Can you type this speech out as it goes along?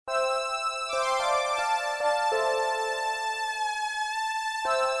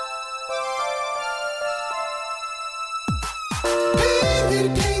Hei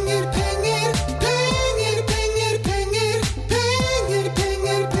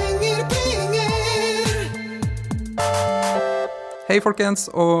folkens,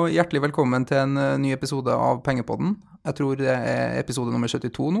 og hjertelig velkommen til en ny episode av Pengepodden. Jeg tror det episode nummer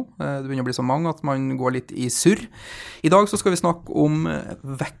 72 nå. Det begynner å bli så mange at man går litt i surr. I dag så skal vi snakke om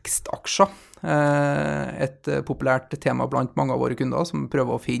vekstaksjer. Et populært tema blant mange av våre kunder som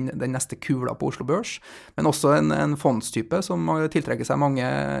prøver å finne den neste kula på Oslo Børs, men også en fondstype som tiltrekker seg mange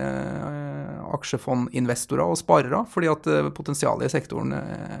aksjefondinvestorer og sparere, fordi at potensialet i sektoren,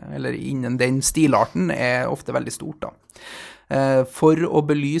 eller innen den stilarten, ofte veldig stort da. For å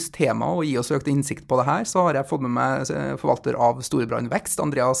belyse temaet og gi oss økt innsikt på det her, så har jeg fått med meg forvalter av Storebrand Vekst,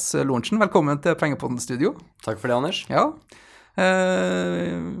 Andreas Lorentzen. Velkommen til Pengepodden Studio. Takk for det, Anders. Ja.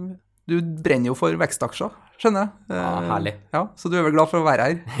 Du brenner jo for vekstaksjer, skjønner jeg. Ja, herlig. Ja, så du vel glad for å være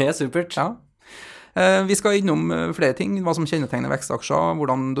her? Ja, supert. Ja. Vi skal innom flere ting, hva som kjennetegner vekstaksjer,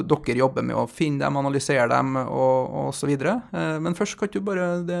 hvordan dere jobber med å finne dem, analysere dem og så videre. Men først kan du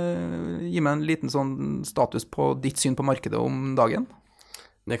bare gi meg en liten sånn status på ditt syn på markedet om dagen?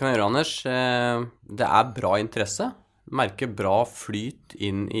 Det kan jeg gjøre, Anders. Det bra interesse. Merker bra flyt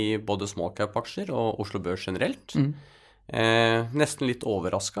inn i både small cap-aksjer og Oslo Børs generelt. Nesten litt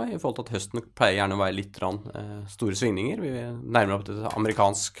overrasket i forhold til at høsten pleier gjerne å være litt store svingninger. Vi nærmer opp til et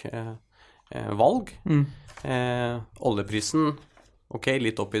amerikansk valg. Oljeprisen,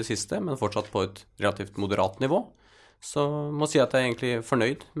 litt opp i det siste, men fortsatt på et relativt moderat nivå. Så må si at jeg er egentlig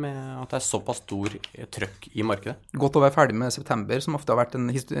fornøyd med at det såpass stor trøkk i markedet. Godt å være ferdig med september, som ofte har vært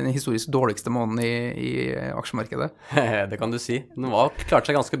den historisk dårligste måneden i aksjemarkedet. Det kan du si. Den klarte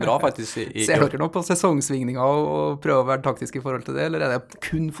seg ganske bra faktisk. Ser dere nå på sesongsvingninger og prøver å være taktisk i forhold til det, eller er det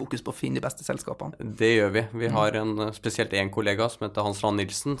kun fokus på å finne de beste selskapene? Det gjør vi. Vi har spesielt en kollega som heter Hans Rand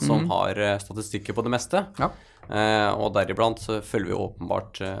Nilsen, som har statistikker på det meste. Ja. Og deriblant så følger vi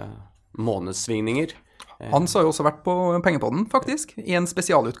åpenbart månedssvingninger. Hans har jo også vært på Pengepodden, faktisk, i en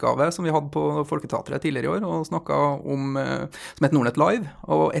spesialutgave som vi hadde på Folketeatret tidligere i år, og snakket om, som heter Nordnet Live,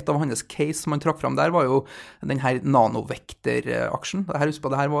 og et av hans case som han trakk fram der var jo den her nanovekter-aksjen. Husk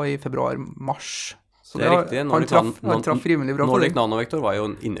på, det her var i februar-mars. Det riktig. Han traff rimelig bra. Nordic Nanovektor var jo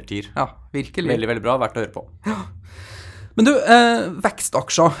en innertier. Ja, virkelig. Veldig, veldig bra, verdt å høre på. Ja. Men du,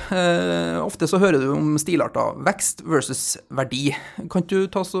 vekstaksjer, ofte så hører du om stilarter, vekst versus verdi. Kan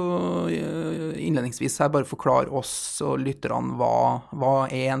du ta så innledningsvis her bare forklare oss og lytterne hva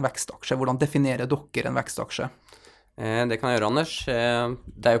en vekstaksje? Hvordan definerer dere en vekstaksje? Det kan jeg gjøre, Anders.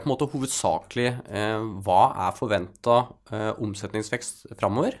 Det jo på en måte hovedsakelig hva forventet omsetningsvekst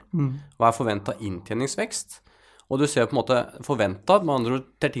fremover? Hva forventet inntjeningsvekst? Og du ser på en måte forventet, med andre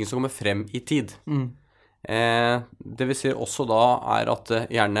ord, det ting som kommer frem i tid. Det vi ser også da at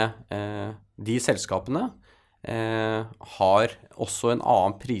gjerne de selskapene har også en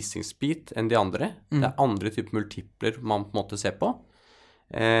annen prisingsbit enn de andre. Det andre typer multipler man på en måte ser på.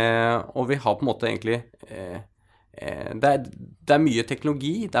 Og vi har på en måte egentlig det mye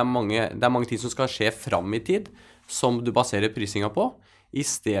teknologi, det mange ting som skal skje frem i tid som du baserer prisinga på, i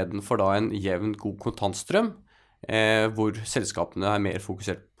stedet for da en jevn god kontantstrøm, hvor selskapene mer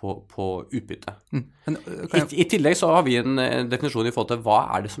fokusert på utbytte. I tillegg så har vi en definisjon i forhold til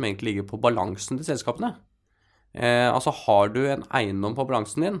hva det som egentlig ligger på balansen til selskapene. Altså har du en eiendom på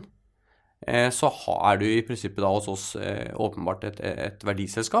balansen din, så du i prinsippet da hos oss åpenbart et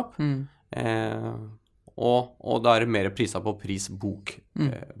verdiselskap, og da det mer priser på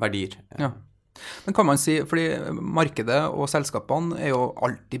prisbokverdier. Ja. Men kan man si, fordi markedet og selskapene jo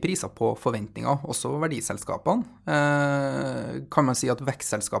alltid priser på forventninger, også verdiselskapene. Kan man si at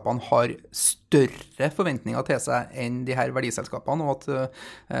vekstselskapene har større forventninger til seg enn de her verdiselskapene, og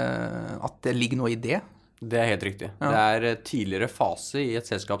at det ligger noe i det? Det helt riktig. Ja. Det tidligere fase i et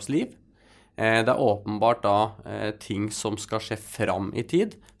selskapsliv. Det åpenbart da ting som skal skje frem i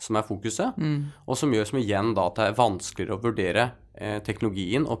tid, som fokuset, og som gjør som igjen da at det vanskeligere å vurdere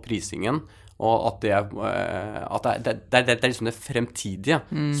teknologien og prisingen, og at det liksom det fremtidige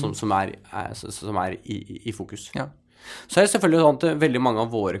som i fokus. Ja. Så det selvfølgelig sånn at veldig mange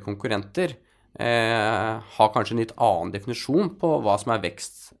av våre konkurrenter har kanskje en litt annen definisjon på hva som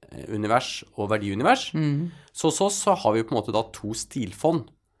vekstunivers og verdiunivers. Så hos oss så har vi på en måte da to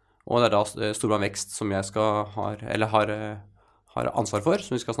stilfond, og det da Storebrand Vekst som jeg har ansvar for,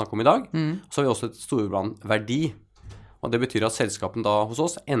 som vi skal snakke om i dag. Så har vi også et Storebrand Verdi. Og det betyr at selskapen da hos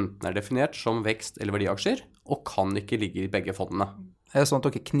oss enten definert som vekst- eller verdiaksjer, og kan ikke ligge i begge fondene. Er det sånn at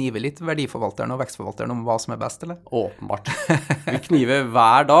dere kniver litt verdiforvalteren og vekstforvalteren om hva som er best, eller? Åpenbart. Vi kniver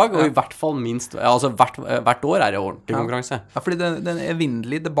hver dag, og i hvert fall minst, altså hvert år er det ordentlig konkurranse. Ja, fordi det er en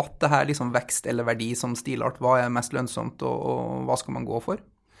evinnelig debatt, det her liksom vekst eller verdi som stilart. Hva er mest lønnsomt, og hva skal man gå for?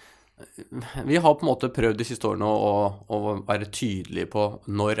 Vi har på en måte prøvd de siste årene å være tydelige på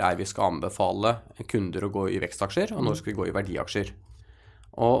når vi skal anbefale kunder å gå i vekstaksjer, og når skal vi gå i verdiaksjer.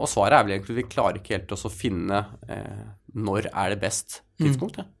 Og svaret er vel egentlig at vi klarer ikke helt å finne når er det best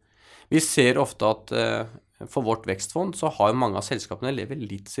tidspunkt. Vi ser ofte at for vårt vekstfond så har mange av selskapene lever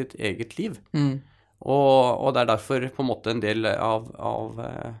litt sitt eget liv. Og det er derfor på en måte en del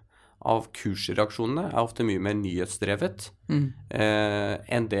av kursreaksjonene er ofte mye mer nyhetsdrevet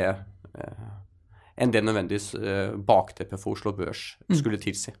enn det nødvendigvis bakteppet for Oslo Børs skulle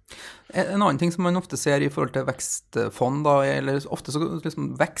tilsi. En annen ting som man ofte ser i forhold til vekstfond, da, eller ofte så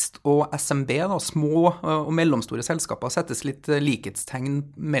liksom vekst og SMB, da, små og mellomstore selskaper, settes litt likhetstegn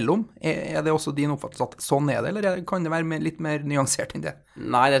mellom. Er det også din oppfattelse at sånn er det, eller kan det være litt mer nyansert enn det?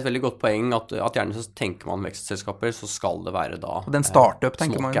 Nei, det er et veldig godt poeng at gjerne så tenker man vekstselskaper, så skal det være da det er en startup,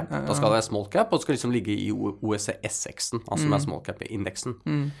 tenker man. Da skal det være small cap, og det skal liksom ligge i OECS-eksen, altså som er small cap-indeksen.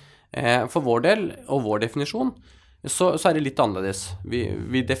 For vår del, og vår definisjon, så er det litt annerledes.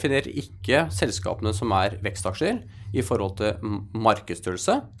 Vi definerer ikke selskapene som er vekstaksjer i forhold til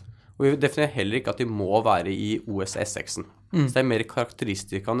markedsstørrelse, og vi definerer heller ikke at de må være i OECS-eksen. Så det er mer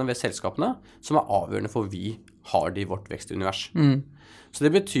karakteristikene ved selskapene som er avgjørende for vi har det i vårt vekstunivers. Så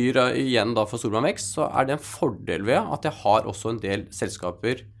det betyr igjen da for Storebrand Vekst, så er det en fordel ved at jeg har også en del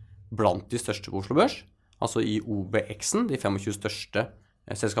selskaper blant de største på Oslo Børs, altså i OBX-en, de 25 største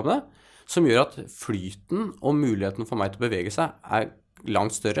selskapene, som gjør at flyten og muligheten for meg til å bevege seg er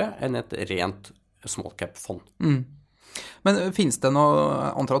langt større enn et rent small cap-fond. Men finnes det noe,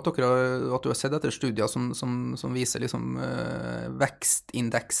 jeg antar at du har sett etter studier som viser liksom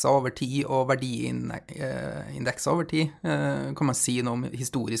vekstindekser over tid og verdiindekser over tid? Kan man si noe om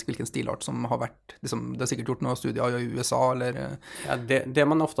historisk hvilken stilart som har vært, liksom, det har sikkert gjort noen studier i USA, eller? Ja, det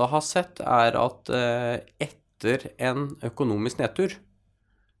man ofte har sett er at etter en økonomisk nedtur,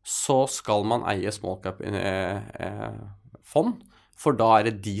 så skal man eie small cap-fond, for da er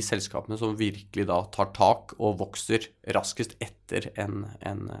det de selskapene som virkelig da tar tak og vokser raskest etter en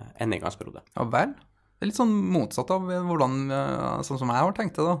nedgangsperiode. Ja vel, det er litt sånn motsatt av hvordan, sånn som jeg har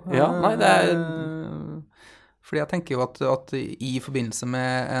tenkt det da. Ja, nei, det er... Fordi jeg tenker jo at i forbindelse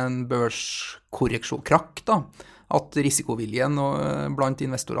med en børskorreksjon, krakk da, at risikoviljen blant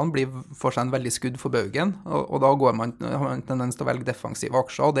investorene får seg en veldig skudd for baugen, og da har man en tendens til å velge defensive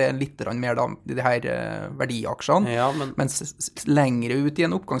aksjer, og det er litt mer da de her verdiaksjene, mens lengre ut i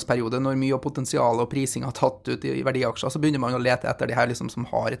en oppgangsperiode, når mye av potensialet og prising har tatt ut i verdiaksjer, så begynner man å lete etter de her liksom, som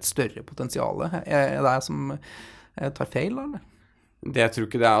har et større potensial. Er det som tar feil, eller? Det jeg tror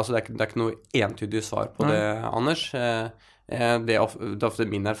ikke det er, altså det er ikke noe entydig svar på det, Anders. Det er ofte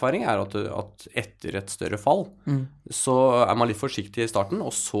min erfaring er at etter et større fall, så er man litt forsiktig i starten,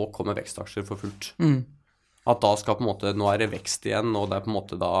 og så kommer vekstaksjer for fullt. At da skal på en måte, nå er det vekst igjen, og det er på en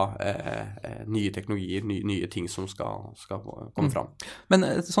måte da nye teknologier, nye ting som skal komme fram.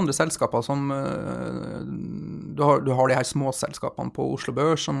 Men sånne selskaper som, du har de her småselskapene på Oslo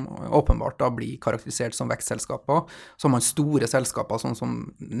Børs, som åpenbart da blir karakterisert som vekstselskaper, så har man store selskaper sånn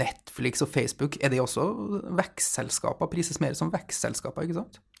som Netflix og Facebook, er de også vekstselskaper, prises mer som vekstselskaper, ikke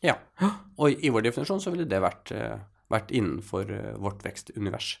sant? Ja, og i vår definisjon så ville det vært innenfor vårt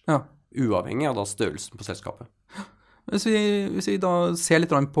vekstunivers. Ja. Uavhengig av da størrelsen på selskapet. Hvis vi da ser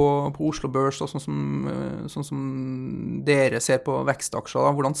litt på Oslo Børs, sånn som dere ser på vekstaksjer,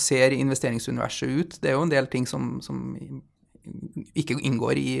 da, hvordan ser investeringsuniverset ut? Det er jo en del ting som ikke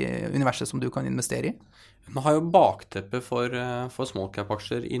inngår i universet som du kan investere i. Man har jo bakteppet for small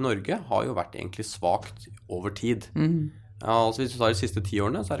cap-aksjer i Norge har jo vært egentlig svagt over tid. Ja, altså hvis du tar de siste 10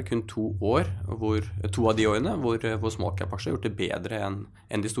 årene, så er det kun 2 av de årene hvor small cap-aksjer har gjort det bedre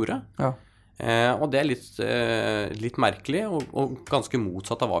enn de store. Ja. Og det er litt merkelig, og ganske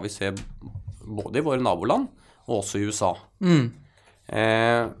motsatt av hva vi ser både i våre naboland og også i USA.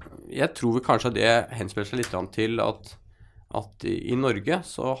 Jeg tror kanskje det henspiller seg litt til at i Norge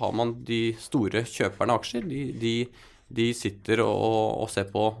så har man de store kjøperne av aksjer, de sitter og ser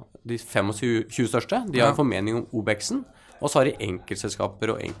på de 25 største, de har en formening om OBX-en, og så har de enkeltselskaper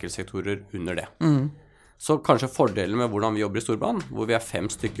og enkeltsektorer under det. Så kanskje fordelen med hvordan vi jobber i Storebrand, hvor vi er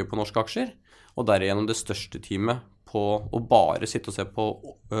 5 stykker på norske aksjer, og derigjennom det største teamet på å bare sitte og se på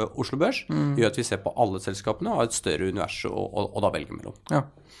Oslo Børs, gjør at vi ser på alle selskapene og har et større univers og da velger mellom. Ja.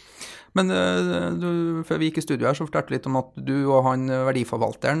 Men før vi gikk i studio her, så fortalte du litt om at du og han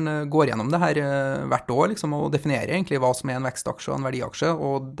verdiforvalteren går gjennom det her hvert år, liksom, og definerer egentlig hva som en vekstaksje og en verdiaksje,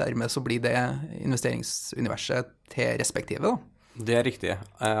 og dermed så blir det investeringsuniverset til respektive, da. Det er riktig.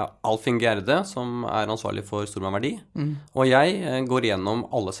 Alfinn Gjerde, som er ansvarlig for Storebrand Verdi, og jeg går gjennom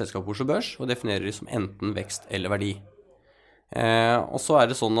alle selskap på Oslo Børs og definerer de som enten vekst eller verdi. Og så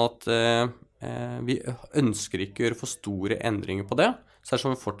er det sånn at vi ønsker ikke å gjøre for store endringer på det, så er det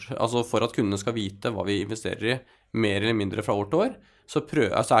sånn for at kundene skal vite hva vi investerer i mer eller mindre fra år til år, så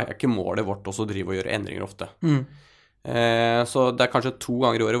er ikke målet vårt også å drive og gjøre endringer ofte. Så det er kanskje 2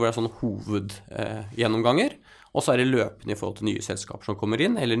 ganger i året hvor det er sånn hovedgjennomganger, og så er det løpende i forhold til nye selskaper som kommer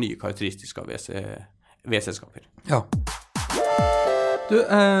inn, eller nye karakteristiske ved selskaper. Ja. Du,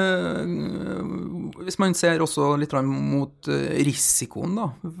 hvis man ser også litt mot risikoen da,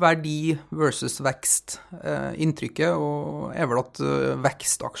 verdi versus vekst, inntrykket er vel at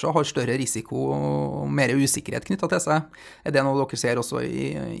vekstaksjer har større risiko og mer usikkerhet knyttet til seg. Er det noe dere ser også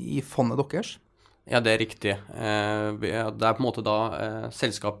i fondet deres? Ja, det er riktig. Det er på en måte da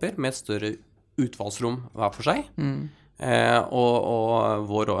selskaper med et større utvalgsrom hver for seg,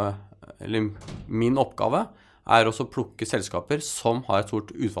 min oppgave er også å plukke selskaper som har et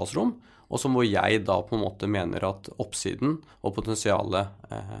stort utvalgsrom, og som hvor jeg da på en måte mener at oppsiden og potensialet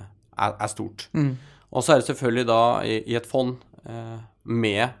er stort. Og så er det selvfølgelig da i et fond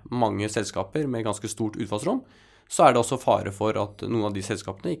med mange selskaper med ganske stort utvalgsrom, så er det også fare for at noen av de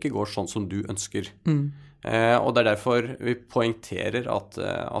selskapene ikke går sånn som du ønsker. Og det er derfor vi poengterer at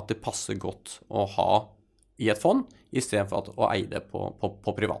det passer godt å ha i et fond, i stedet for å eie det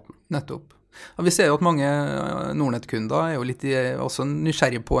på privaten. Nettopp. Ja, vi ser jo at mange Nordnett-kunder er jo litt også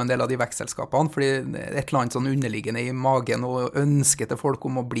nysgjerrige på en del av de vekstselskapene, fordi et eller annet sånn underliggende i magen og ønske til folk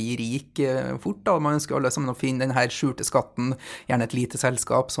om å bli rik fort. Da. Man ønsker alle sammen å finne den her skjulte skatten, gjerne et lite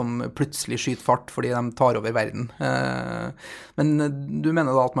selskap som plutselig skyter fart fordi de tar over verden. Men du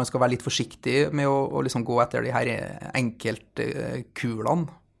mener da at man skal være litt forsiktig med å liksom gå etter de her enkeltkulene?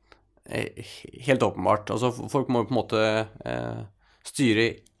 Helt åpenbart. Altså, folk må på en måte styre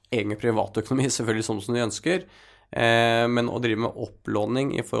egen privatøkonomi, selvfølgelig sånn som de ønsker, men å drive med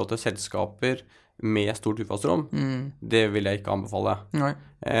opplåning i forhold til selskaper med stort utvalgsrom, det vil jeg ikke anbefale. Nei.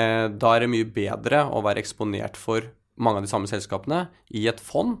 Da er det mye bedre å være eksponert for mange av de samme selskapene i et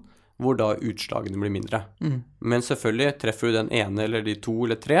fond, hvor da utslagene blir mindre. Men selvfølgelig, treffer du den ene eller de 2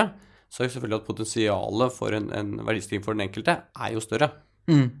 eller 3, så er det selvfølgelig at potensialet for en verdistigning for den enkelte er jo større.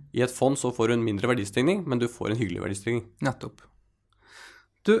 I et fond så får du en mindre verdistigning, men du får en hyggelig verdistigning. Nettopp.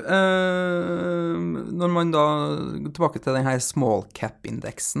 Du, når man da tilbake til denne small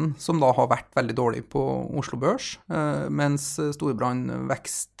cap-indeksen, som da har vært veldig dårlig på Oslo Børs, mens Storebrand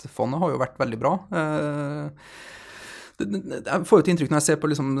Vekstfondet har jo vært veldig bra. Jeg får jo et inntrykk når jeg ser på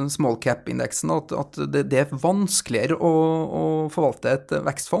liksom small cap-indeksen at det er vanskeligere å forvalte et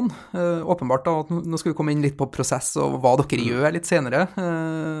vekstfond. Åpenbart da, at nå skal vi komme inn litt på prosess og hva dere gjør litt senere.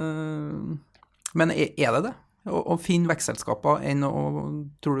 Men er det det? Å finne vekstselskaper enn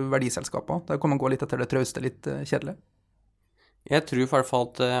tror du, verdiselskaper? Der kan man gå litt etter det trauste, litt kjedelig. Jeg tror i hvert fall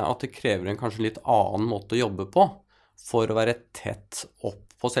at det krever en kanskje litt annen måte å jobbe på for å være tett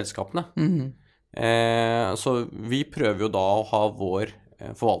opp på selskapene. Så vi prøver jo da å ha vår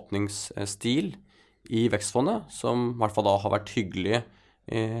forvaltningsstil i vekstfondet, som i hvert fall da har vært hyggelig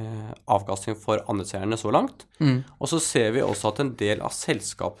avkastning for andelseierne så langt. Og så ser vi også at en del av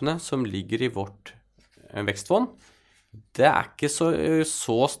selskapene som ligger i vårt vekstfond, det er ikke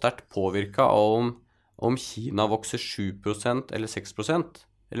så sterkt påvirket av om Kina vokser 7% eller 6%,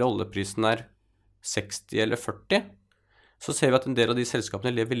 eller oljeprisen er 60 eller 40, så ser vi at en del av de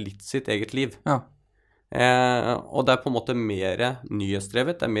selskapene lever litt sitt eget liv. Ja. Og det er på en måte mer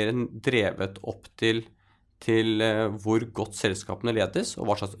nyhetsdrevet, det er mer drevet opp til hvor godt selskapene ledes,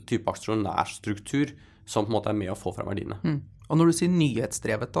 og hva slags type aksjonærstruktur som på en måte er med å få frem verdiene. Og når du sier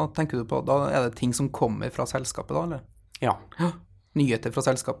nyhetsdrevet, da tenker du på, da er det ting som kommer fra selskapet da, eller? Ja. Nyheter fra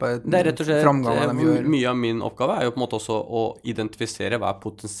selskapet, det er rett og slett, framgangen de gjør. Mye av min oppgave er jo på en måte også å identifisere hva er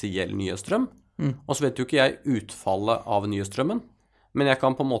potensiell nyhetsstrøm, og så vet jo ikke jeg utfallet av nyhetsstrømmen, men jeg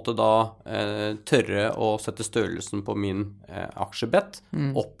kan på en måte da tørre å sette størrelsen på min aksjebett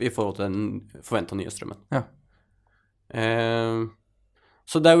opp i forhold til den forventede nyhetsstrømmen. Ja.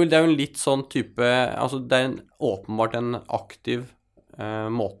 Så det er jo en litt sånn type, altså det er åpenbart en aktiv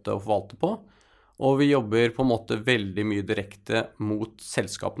måte å forvalte på, og vi jobber på en måte veldig mye direkte mot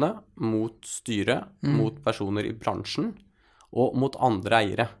selskapene, mot styret, mot personer i bransjen, og mot andre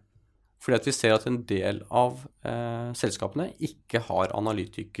eiere. Fordi at vi ser at en del av selskapene ikke har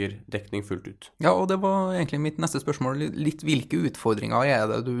analytikerdekning fullt ut. Ja, og det var egentlig mitt neste spørsmål. Litt hvilke utfordringer er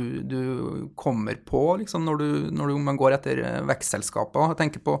det du kommer på liksom, når man går etter vekstselskaper? Jeg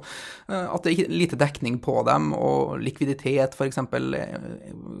tenker på at det er lite dekning på dem, og likviditet for eksempel.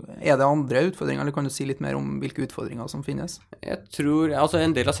 Er det andre utfordringer, eller kan du si litt mer om hvilke utfordringer som finnes? Jeg tror, altså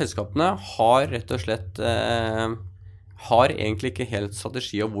en del av selskapene har rett og slett har egentlig ikke helt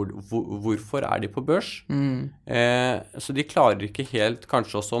strategi av hvorfor er de på børs. Så de klarer ikke helt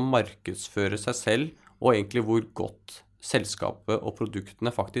kanskje også å markedsføre seg selv, og egentlig hvor godt selskapet og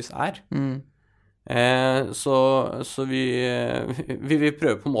produktene faktisk er. Så vi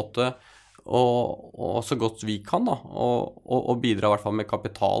prøver på en måte og så godt vi kan da, og bidra i hvert fall med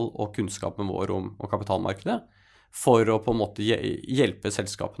kapital og kunnskapen vår om kapitalmarkedet, for å på en måte hjelpe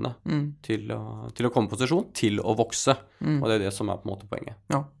selskapene til å komme i posisjon, til å vokse. Og det er det som er på en måte poenget.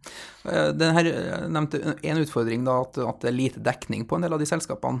 Ja. Den her nevnte en utfordring da, at det er lite dekning på en del av de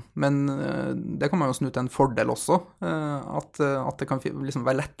selskapene, men det kan man jo snu til en fordel også, at det kan liksom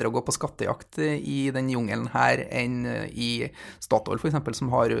være lettere å gå på skattejakt i den jungelen her enn i Statoil for eksempel,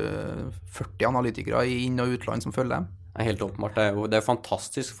 som har 40 analytikere i inn- og utland som følger dem. Det er helt åpenbart. Det er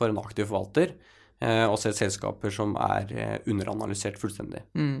fantastisk for en aktiv forvalter og se selskaper som er underanalysert fullstendig.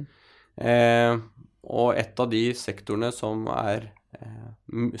 Og et av de sektorene som er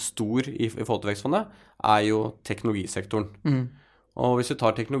stor i forhold til vekstfondet, er jo teknologisektoren. Og hvis vi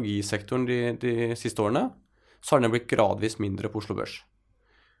tar teknologisektoren de siste årene, så har den blitt gradvis mindre på Oslo Børs.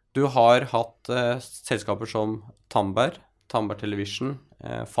 Du har hatt selskaper som Tandberg Television,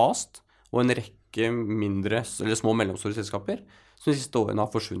 Fast, og en rekke mindre, eller små og mellomstore selskaper, som de siste årene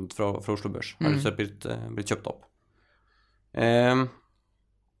har forsvunnet fra Oslo Børs. Har blitt kjøpt opp.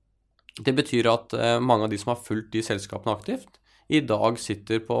 Det betyr at mange av de som har fulgt de selskapene aktivt, i dag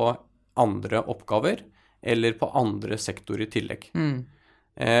sitter på andre oppgaver, eller på andre sektorer i tillegg.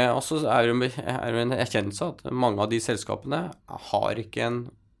 Og så er det en erkjennelse at mange av de selskapene har ikke en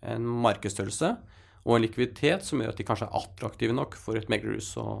markedsstørrelse og en likviditet som gjør at de kanskje er attraktive nok for et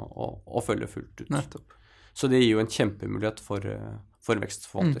meglerhus å følge fullt ut. Nettopp. Så det gir jo en kjempemulighet for en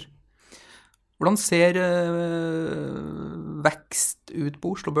vekstforvalter. Hvordan ser vekst ut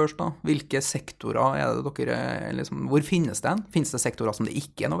på Oslo Børs da? Hvilke sektorer er det dere, liksom, hvor finnes det? Finnes det sektorer som det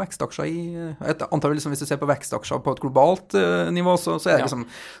ikke er noen vekstaksjer i? Jeg antar liksom, hvis du ser på vekstaksjer på et globalt nivå, så er det liksom,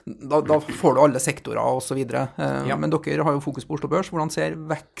 da får du alle sektorer og så videre. Men dere har jo fokus på Oslo Børs. Hvordan ser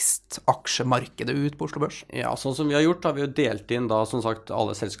vekstaksjemarkedet ut på Oslo Børs? Ja, sånn som vi har gjort, har vi jo delt inn da, som sagt,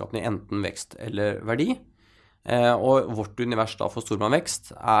 alle selskapene i enten vekst eller verdi. Og vårt univers da for Storebrand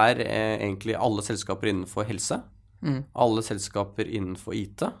Vekst er egentlig alle selskaper innenfor helse, alle selskaper innenfor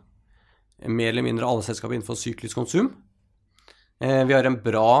IT, mer eller mindre alle selskaper innenfor syklisk konsum. Vi har en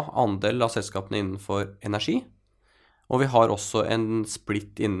bra andel av selskapene innenfor energi, og vi har også en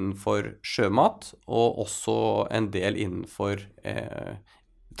splitt innenfor sjømat, og også en del innenfor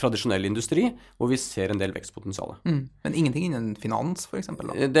tradisjonell industri, hvor vi ser en del vekstpotensial. Men ingenting innen finans, for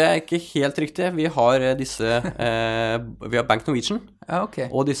eksempel? Da? Det er ikke helt riktig. Vi har vi har Bank Norwegian,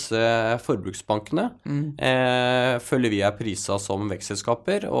 og disse forbruksbankene føler vi er priset som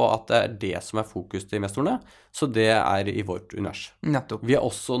vekstselskaper, og at det er det som er fokus til investorene, så det er i vårt univers. Nettopp. Vi er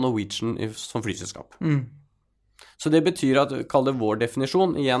også Norwegian som flyselskap. Så det betyr at, kall det vår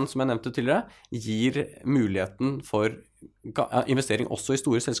definisjon, igjen som jeg nevnte tidligere, gir muligheten for investering også i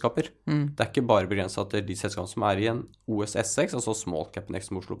store selskaper. Det er ikke bare begrenset til de selskapene som er i en OSSX, altså Small Cap Index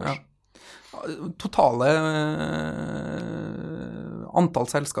med Oslo Børs. Totale antall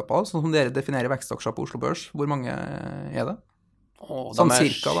selskaper som dere definerer vekstaksjer på Oslo Børs, hvor mange er det? Da må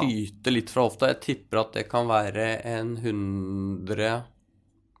jeg skyte litt fra hofta. Jeg tipper at det kan være en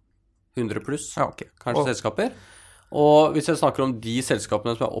 100 pluss, kanskje selskaper. Og hvis jeg snakker om de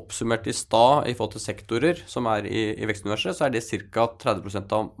selskapene som er oppsummert i stad i forhold til sektorer som er i vekstuniverset, så er det ca.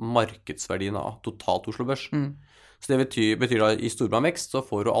 30% av markedsverdien av totalt Oslo Børs. Så det betyr at i Storebrand Vekst så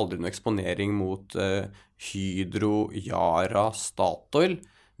får du aldri noen eksponering mot Hydro, Yara, Statoil.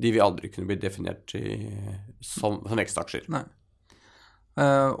 De vil aldri kunne bli definert som vekstaksjer. Nei.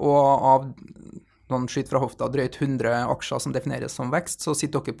 Og av noen skyt fra hofta, drøyt 100 aksjer som defineres som vekst, så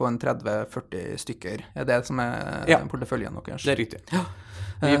sitter dere på en 30-40 stykker. Er det som er porteføljen deres? Det er riktig.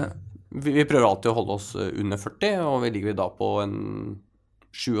 Vi prøver alltid å holde oss under 40, og vi ligger da på en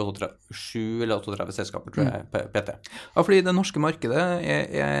 7 eller 38 selskaper, tror jeg, PT. Ja, fordi det norske markedet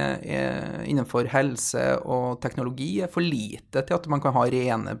er innenfor helse og teknologi er for lite til at man kan ha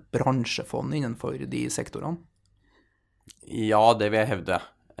rene bransjefond innenfor de sektorene. Ja, det vil jeg hevde.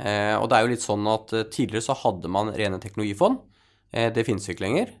 Og det er jo litt sånn at tidligere så hadde man rene teknologifond. Det finnes ikke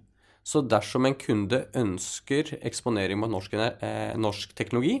lenger. Så dersom en kunde ønsker eksponering mot norsk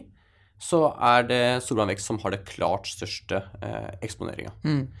teknologi, så det Storebrand Vekst som har det klart største eksponeringen.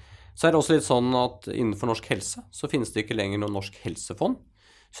 Så det også litt sånn at innenfor norsk helse så finnes det ikke lenger noe norsk helsefond.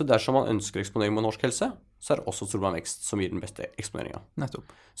 Så dersom man ønsker eksponering mot norsk helse, så det også Storebrand Vekst som gir den beste eksponeringen. Nettopp.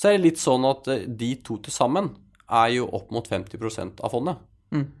 Så det litt sånn at de to til sammen jo opp mot 50% av fondet.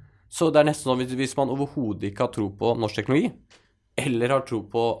 Så det nesten sånn hvis man overhodet ikke har tro på norsk teknologi, eller har tro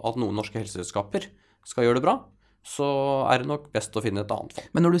på at noen norske helseselskaper skal gjøre det bra, så det nok best å finne et annet fond.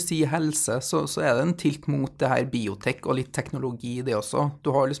 Men når du sier helse, så det en tilt mot det her biotek og litt teknologi det også.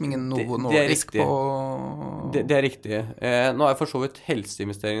 Du har liksom ingen risk på... Det riktig. Nå for så vidt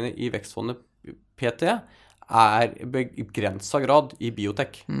helseinvesteringene i vekstfondet PT begrenset grad i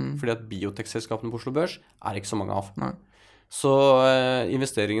biotek, fordi at biotekselskapene på Oslo Børs ikke så mange av. Nei. Så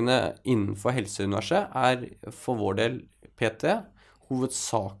investeringene innenfor helseuniverset for vår del PT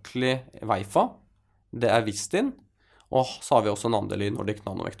hovedsakelig Veifa, det Vistin, og så har vi også en andel i Nordic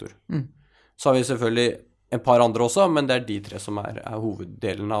Nanovektor. Så har vi selvfølgelig en par andre også, men det de tre som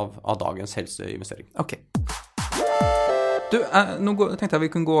hoveddelen av dagens helseinvestering. Ok. Du, nå tenkte jeg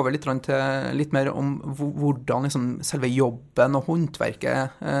vi kunne gå over til litt mer om hvordan liksom selve jobben og håndverket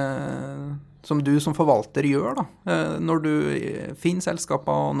som du som forvalter gjør da, når du finner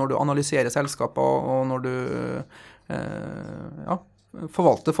selskaper, og når du analyserer selskaper, og når du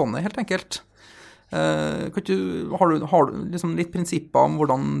forvalter fondet, helt enkelt. Har du liksom litt prinsipper om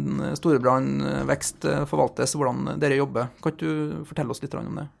hvordan Storebrand Vekst forvaltes, hvordan dere jobber? Kan du fortelle oss litt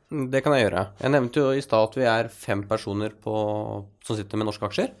om det? Det kan jeg gjøre. Jeg nevnte jo i stad at vi 5 personer som sitter med norske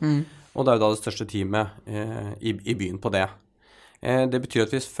aksjer, og det jo da det største teamet i byen på det. Det betyr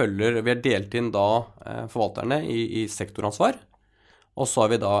at vi delt inn da forvalterne i sektoransvar, og så har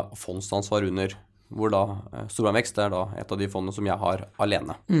vi da fondsansvar under, hvor da Storebrand Vekst da et av de fondene som jeg har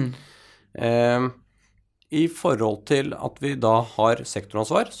alene. I forhold til at vi da har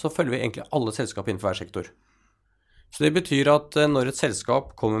sektoransvar, så følger vi egentlig alle selskap innenfor hver sektor. Så det betyr at når et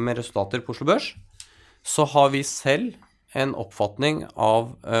selskap kommer med resultater på Oslo Børs, så har vi selv en oppfatning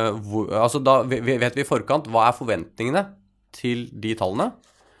av, altså da vet vi i forkant hva forventningene til de tallene,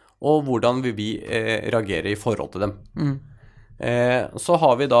 og hvordan vil vi reagere i forhold til dem. Så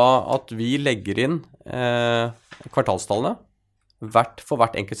har vi da at vi legger inn kvartalstallene for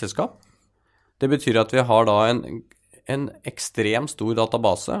hvert enkelt selskap. Det betyr at vi har da en ekstremt stor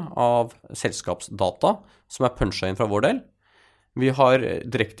database av selskapsdata som punchet inn fra vår del. Vi har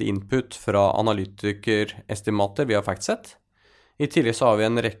direkte input fra analytikerestimater via FactSet. I tillegg så har vi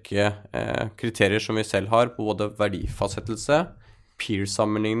en rekke kriterier som vi selv har på både verdifastsettelse,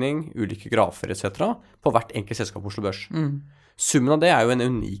 peer-sammenligning, ulike grafer etc. på hvert enkelt selskap på Oslo Børs. Summen av det jo en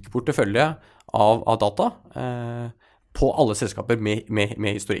unik portefølje av data på alle selskaper med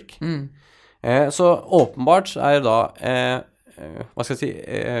historikk. Så åpenbart da, hva skal jeg si,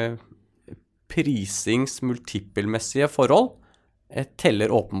 prisingsmultippelmessige forhold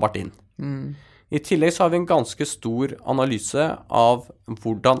teller åpenbart inn. I tillegg så har vi en ganske stor analyse av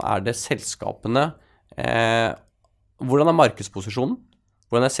hvordan det selskapene, hvordan markedsposisjonen,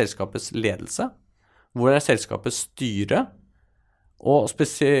 hvordan selskapets ledelse, hvordan selskapets styre, og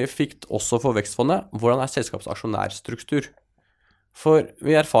spesifikt også for vekstfondet, hvordan selskapets aksjonærstruktur. For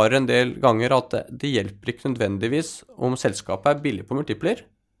vi erfarer en del ganger at det hjelper ikke nødvendigvis om selskapet billig på multipler,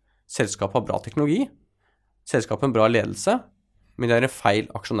 selskapet har bra teknologi, selskapet har en bra ledelse, men det en feil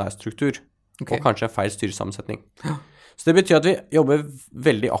aksjonærstruktur, og kanskje en feil styresammensetning. Så det betyr at vi jobber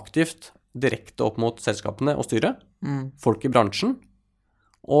veldig aktivt direkte opp mot selskapene og styret, folk i bransjen,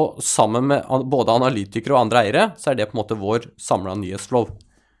 og sammen med både analytikere og andre eiere, så det på en måte vår samlede nyhetsflow.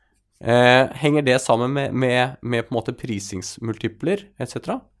 Henger det sammen med på en måte prisingsmultipler,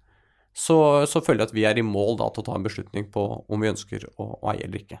 etc., så føler jeg at vi i mål da til å ta en beslutning på om vi ønsker å eie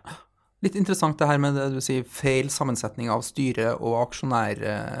eller ikke. Litt interessant det her med det du sier, feil sammensetning av styre og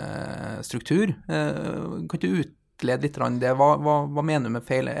aksjonærstruktur. Kan du utlede litt av det? Hva mener du med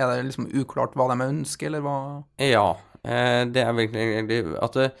feil? Det liksom uklart hva de ønsker, eller hva? Ja, det virkelig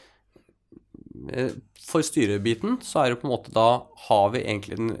at for styrebiten så det på en måte da har vi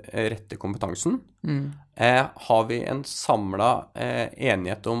egentlig den rette kompetansen. Har vi en samlet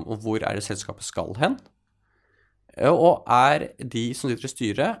enighet om hvor det selskapet skal hen? Og de som sitter i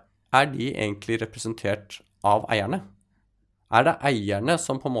styret, de egentlig representert av eierne? Det eierne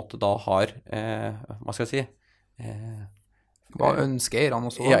som på en måte da har, hva skal jeg si? Hva ønsker eierne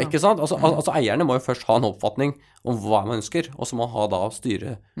også? Ja, ikke sant? Altså eierne må jo først ha en oppfatning om hva man ønsker, og så må man ha da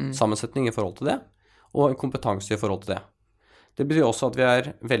styresammensetning i forhold til det, og en kompetanse i forhold til det. Det betyr også at vi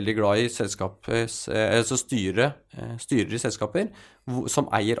veldig glad i altså styrer i selskaper som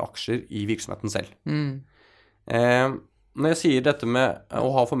eier aksjer i virksomheten selv. Når jeg sier dette med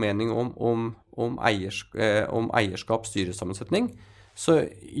å ha formening om eierskap, styresammensetning, så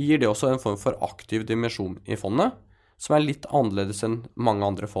gir det også en form for aktiv dimensjon i fondet, som litt annerledes enn mange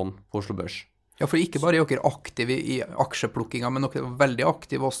andre fond på Oslo Børs. Ja, for ikke bare er dere aktive i aksjeplukkinga, men dere er veldig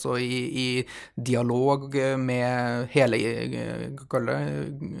aktive også i dialog med hele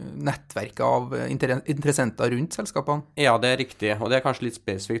nettverket av interessenter rundt selskapene. Ja, det riktig, og det kanskje litt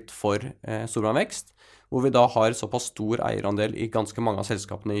spesifikt for Storebrand Vekst, hvor vi da har såpass stor eierandel i ganske mange av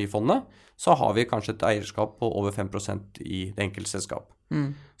selskapene i fondet, så har vi kanskje et eierskap på over 5% i det enkelte selskap.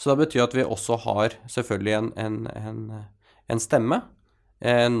 Så det betyr at vi også har selvfølgelig en stemme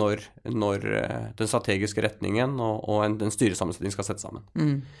når den strategiske retningen og den styresammensetningen skal sette sammen.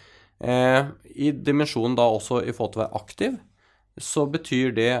 I dimensjonen da også i forhold til å være aktiv, så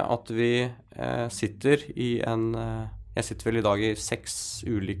betyr det at vi sitter jeg sitter vel i dag i 6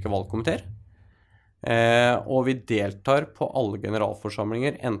 ulike valgkomiteer, og vi deltar på alle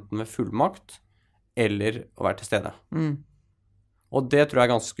generalforsamlinger, enten ved fullmakt eller å være til stede. Og det tror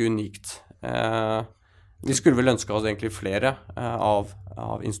jeg ganske unikt. Vi skulle vel ønske oss egentlig flere av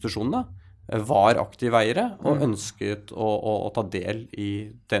institusjonene var aktive eiere og ønsket å ta del i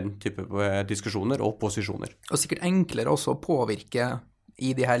den type diskusjoner og posisjoner. Og sikkert enklere også å påvirke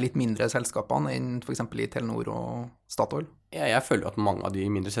i de her litt mindre selskapene enn for eksempel i Telenor og Statoil. Ja, jeg føler at mange av de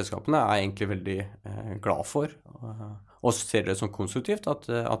mindre selskapene egentlig veldig glad for, og ser det som konstruktivt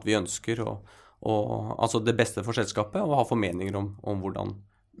at vi ønsker altså det beste for selskapet, og ha formeninger om hvordan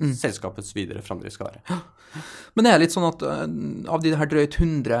selskapets videre fremdrift skal være. Men det litt sånn at av de her drøyt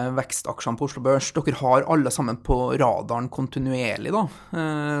 100 vekstaksjene på Oslo Børs, dere har alle sammen på radaren kontinuerlig da,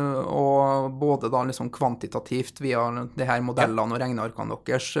 og både da liksom kvantitativt via de her modellene og regnearkene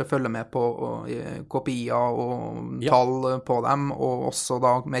deres, følger med på KPI-er og tall på dem, og også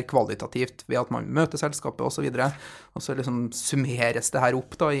da mer kvalitativt ved at man møter selskapet og så videre, og så liksom summeres det her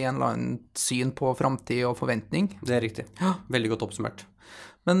opp da i en eller annen syn på fremtid og forventning. Det riktig. Veldig godt oppsummert.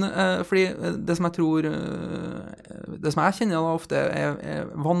 Men fordi det som jeg kjenner da ofte er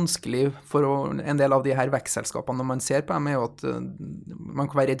vanskelig for en del av de her vekstselskapene når man ser på dem, er jo at man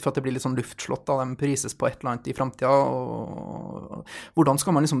kan være redd for at det blir litt sånn luftslott da de prises på et eller annet i fremtiden, og hvordan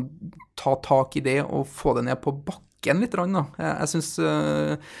skal man liksom ta tak i det og få det ned på bakken litt da? Jeg synes,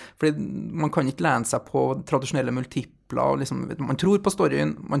 fordi man kan ikke lene seg på tradisjonelle multipler, liksom, man tror på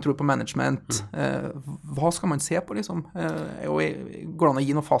storyen, man tror på management. Hva skal man se på, liksom? Og går det an å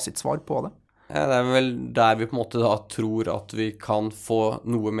gi noe fasitsvar på det? Det vel der vi på en måte da tror at vi kan få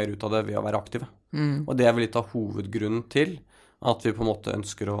noe mer ut av det ved å være aktive. Og det vel litt av hovedgrunnen til at vi på en måte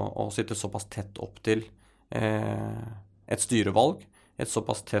ønsker å sitte såpass tett opp til et styrevalg, et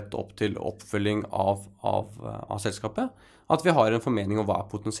såpass tett opp til oppfølging av selskapet, at vi har en formening om hva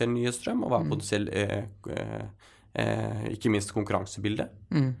potensiell nyhetsstrøm, og hva potensiell ikke minst konkurransebildet.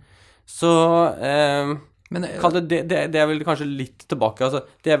 Så det vel kanskje litt tilbake, altså,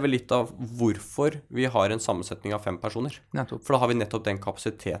 det vel litt av hvorfor vi har en sammensetning av 5 personer. Nettopp. For da har vi nettopp den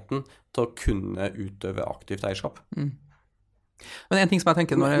kapasiteten til å kunne utøve aktivt eierskap. Men en ting som jeg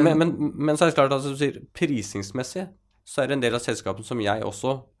tenker men så det klart at du sier prisingsmessig, så det en del av selskapene som jeg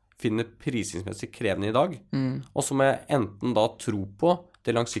også finner prisingsmessig krevende i dag, og som jeg enten da tror på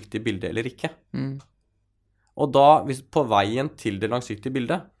det langsiktige bildet eller ikke. Og da, på veien til det langsiktige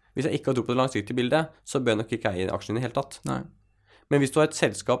bildet, hvis jeg ikke har tro på det langsiktige bildet, så bør jeg nok ikke eie aksjen i det hele tatt. Nei. Men hvis du har et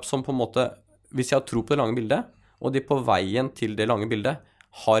selskap som på en måte, hvis jeg har tro på det lange bildet, og de på veien til det lange bildet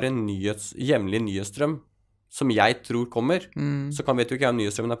har en jevnlig nyhetsstrøm som jeg tror kommer, så vet du ikke om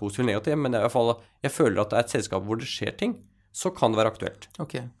nyhetsstrømmen er positiv eller negativ, men i hvert fall, jeg føler at det er et selskap hvor det skjer ting, så kan det være aktuelt.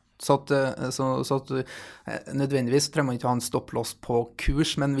 Ok. Så at nødvendigvis trenger man ikke ha en stopplås på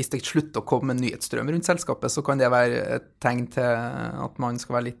kurs, men hvis det slutter å komme en nyhetsstrøm rundt selskapet, så kan det være et tegn til at man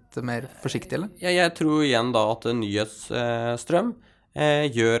skal være litt mer forsiktig, eller? Ja, jeg tror igjen da at en nyhetsstrøm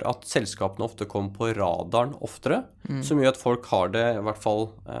gjør at selskapene ofte kommer på radaren oftere, som gjør at folk har det i hvert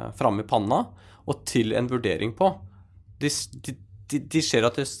fall fremme i panna, og til en vurdering på. De ser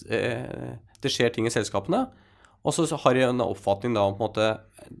at det skjer ting i selskapene, og så har de en oppfatning da om på en måte,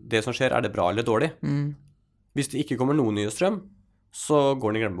 det som skjer, er det bra eller dårlig? Hvis det ikke kommer noen nyhetsstrøm, så går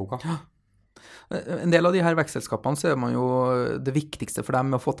den i glemmeboka. En del av de her vekstselskapene så man jo det viktigste for dem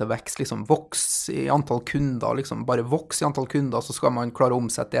med å få til vekst, liksom voks i antall kunder, liksom bare voks i antall kunder, så skal man klare å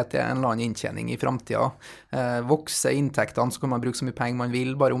omsette det til en eller annen inntjening i fremtiden. Vokse inntektene, så kan man bruke så mye penger man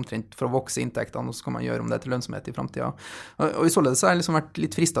vil, bare omtrent for å vokse inntektene, og så kan man gjøre om det til lønnsomhet i fremtiden. Og i således har jeg liksom vært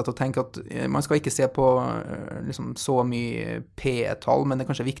litt fristet til å tenke at man skal ikke se på liksom så mye P-tall, men det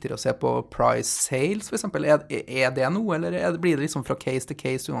er kanskje viktigere å se på price sales, for eksempel. Er det noe, eller blir det liksom fra case til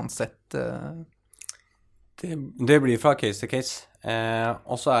case uansett? Det blir fra case til case.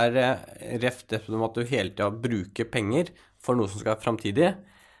 Og så det reft det med at du hele tiden bruker penger for noe som skal være fremtidig.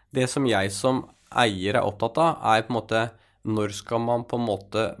 Det som jeg som eier opptatt av, på en måte når skal man på en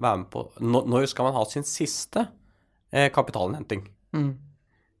måte være med på, når skal man ha sin siste kapitalinnhenting.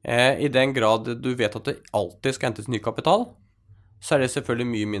 I den grad du vet at det alltid skal hentes ny kapital, så det selvfølgelig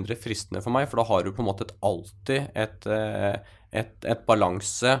mye mindre fristende for meg, for da har du på en måte alltid et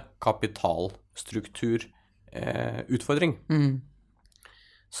balanse, kapitalstruktur, utfordring.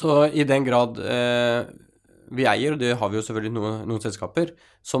 Så i den grad vi eier, og det har vi jo selvfølgelig noen selskaper,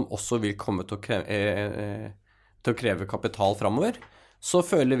 som også vil komme til å kreve kapital fremover, så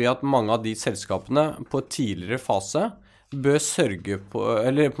føler vi at mange av de selskapene på et tidligere fase bør sørge på,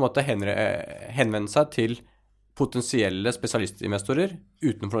 eller på en måte henvende seg til potensielle spesialistinvestorer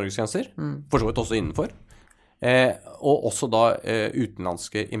utenfor Norges grenser, for så vidt også innenfor, og også da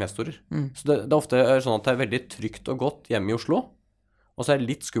utenlandske investorer. Så det ofte sånn at det veldig trygt og godt hjemme i Oslo, og så det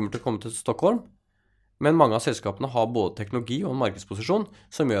litt skummelt å komme til Stockholm, men mange av selskapene har både teknologi og en markedsposisjon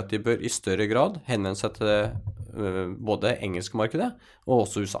som gjør at de bør i større grad henvende seg til både engelske markedet og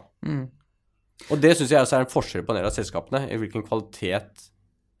også USA. Og det synes jeg også en forskjell på en del av selskapene, i hvilken kvalitet,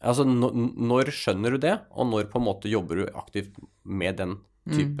 altså når skjønner du det, og når på en måte jobber du aktivt med den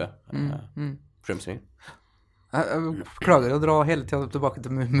type fremstilling. Jeg klager å dra hele tiden tilbake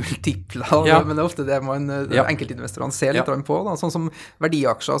til multipler, men det er ofte det enkeltinvestorene ser litt på. Da. Sånn som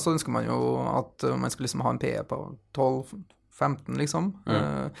verdiaksjer, så ønsker man jo at man skal liksom ha en PE på 12-15, liksom.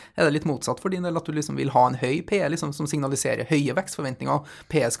 Er det litt motsatt for din del at du liksom vil ha en høy PE, liksom, som signaliserer høye vekstforventninger?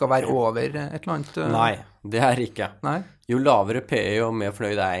 PE skal være over et eller annet? Nei, det det ikke. Nei? Jo lavere PE, jo mer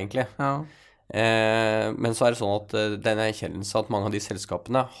fornøyd det egentlig. Ja. Men så det sånn at den erkjennelse at mange av de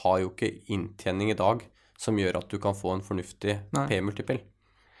selskapene har jo ikke inntjening i dag, som gjør at du kan få en fornuftig P-multiple.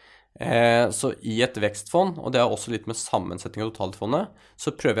 Så i et vekstfond, og det også litt med sammensetning av totalfondet,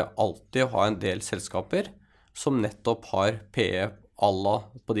 så prøver jeg alltid å ha en del selskaper som nettopp har PE alla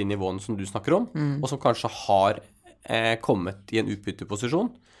på de nivåene som du snakker om, og som kanskje har kommet i en utbytteposisjon,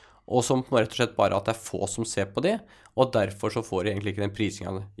 og som rett og slett bare at det få som ser på de, og derfor så får de egentlig ikke den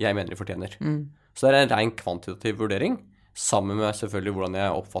prisingen jeg mener de fortjener. Så det en ren kvantitativ vurdering, sammen med selvfølgelig hvordan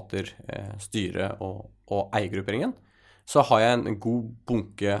jeg oppfatter styret og eiergrupperingen, så har jeg en god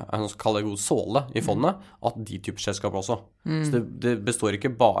bunke, en god såle i fondet, at de typer selskaper også. Så det består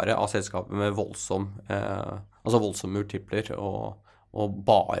ikke bare av selskaper med voldsomme multipler og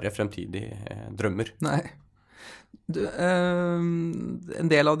bare fremtidige drømmer. Nei. En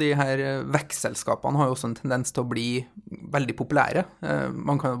del av de her vekstselskapene har jo også en tendens til å bli veldig populære.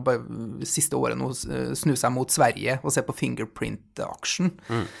 Man kan jo bare siste året nå snu seg mot Sverige og se på Fingerprint-aksjen.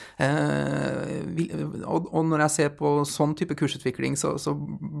 Og når jeg ser på sånn type kursutvikling, så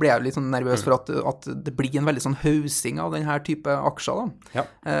blir jeg litt sånn nervøs for at det blir en veldig sånn hausing av denne type aksjer. Da. Ja.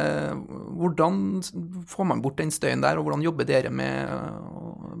 Hvordan får man bort den støyen der, og hvordan jobber dere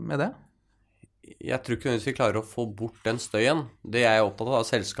med det? Jeg tror ikke vi klarer å få bort den støyen. Det jeg opptatt av, at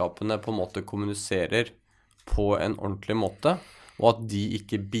selskapene på en måte kommuniserer på en ordentlig måte, og at de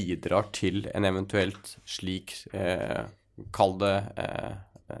ikke bidrar til en eventuelt slik, kall det,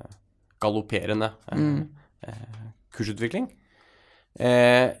 galopperende kursutvikling.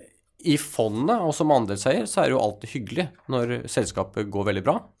 I fondet, og som andelseier, så det jo alltid hyggelig når selskapet går veldig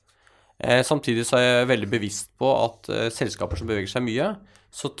bra. Samtidig så jeg veldig bevisst på at selskaper som beveger seg mye,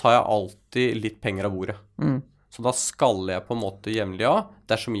 så tar jeg alltid litt penger av bordet. Så da skal jeg på en måte jevnlig av,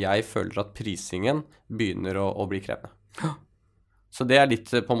 dersom jeg føler at prisingen begynner å bli krevende. Så det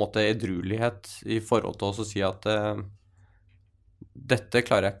litt på en måte edruelighet i forhold til å si at dette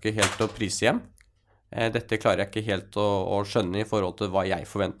klarer jeg ikke helt å prise hjem. Dette klarer jeg ikke helt å skjønne i forhold til hva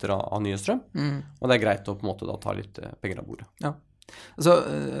jeg forventer av nye strøm. Og det greit å på en måte da ta litt penger av bordet. Ja. Altså,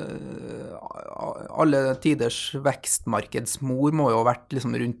 alle tiders vekstmarkedsmor må jo ha vært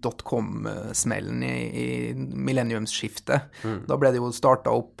liksom rundt .com-smellen i millenniumsskiftet. Da ble det jo startet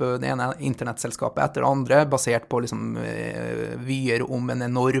opp det ene internettselskapet etter det andre, basert på liksom vyer om en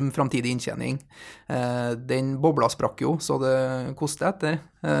enorm fremtidig inntjening. Den bobla sprakk jo, så det kostet etter.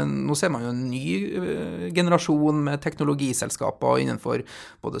 Nå ser man jo en ny generasjon med teknologiselskaper innenfor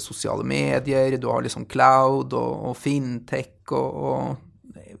både sosiale medier, du har liksom cloud og fintech, og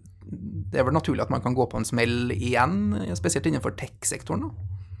det vel naturlig at man kan gå på en smell igjen, spesielt innenfor tech-sektoren da.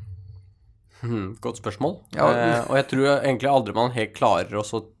 Godt spørsmål. Og jeg tror egentlig aldri man helt klarer å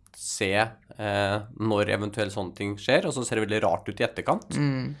se når eventuelt sånne ting skjer, og så ser det veldig rart ut i etterkant.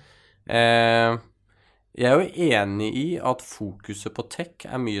 Jeg er jo enig i at fokuset på tech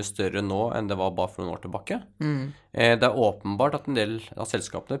er mye større nå enn det var bare for noen år tilbake. Det er åpenbart at en del av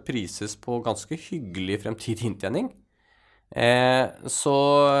selskapene prises på ganske hyggelig fremtidig inntjening. Så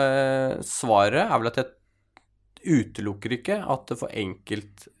svaret er vel at jeg utelukker ikke at det for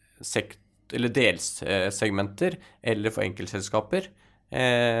eller delsegmenter eller for enkeltselskaper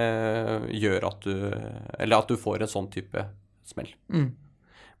gjør at du får en sånn type smell.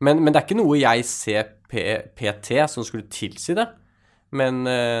 Men det er ikke noe jeg ser PT som skulle tilsi det. Men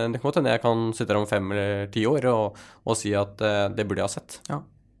det kan godt hende jeg kan sitte der om 5 eller 10 år og si at det burde jeg ha sett. Ja.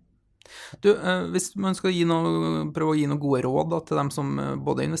 Du, hvis man skal prøve å gi noen gode råd da, til dem som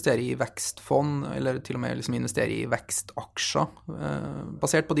både investerer i vekstfond, eller til og med liksom investerer i vekstaksjer,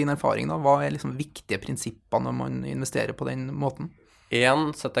 basert på din erfaring da, hva er liksom viktige prinsipper når man investerer på den måten?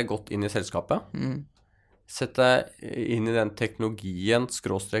 Sett deg godt inn i selskapet. Sett deg inn i den teknologien,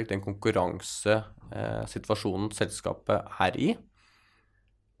 den konkurransesituasjonen selskapet er i.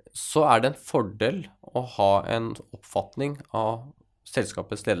 Så er det en fordel å ha en oppfatning av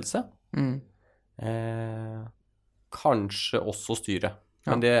selskapets ledelse. Kanskje også styre.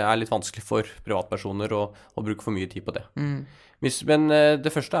 Men det er litt vanskelig for privatpersoner å bruke for mye tid på det. Men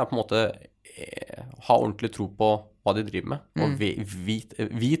det første er på en måte ha ordentlig tro på hva de driver med, og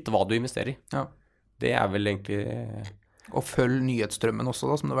vit hva du investerer i. Ja. Det er vel egentlig... Og følg nyhetsstrømmen også,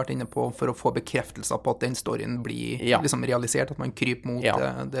 da, som du har vært inne på, for å få bekreftelser på at den storyen blir liksom realisert, at man kryper mot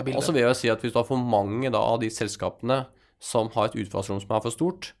det bildet. Og så vil jeg si at hvis du har for mange da, av de selskapene som har et utfallsrom som er for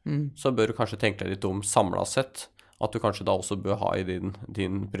stort, så bør du kanskje tenke deg litt om samlet sett, at du kanskje da også bør ha i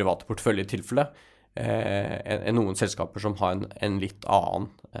din private portefølje i tilfelle noen selskaper som har en litt annen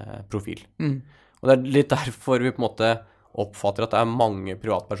profil. Og det er litt derfor vi på en måte oppfatter at det er mange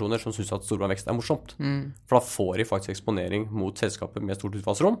privatpersoner som synes at storbandvekst er morsomt. For da får de faktisk eksponering mot selskaper med stort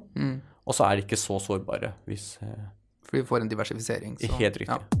utfallsrom, og så er de ikke så sårbare hvis... For vi får en diversifisering. Så. Helt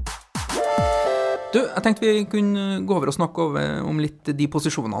riktig. Ja. Du, jeg tenkte vi kunne gå over og snakke om litt de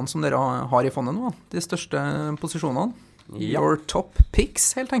posisjonene som dere har i fondet nå. De største posisjonene. Ja. Your top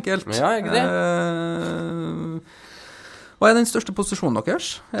picks, helt enkelt. Ja, ikke det? Hva er den største posisjonen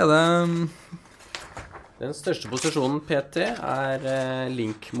deres? Den største posisjonen PT er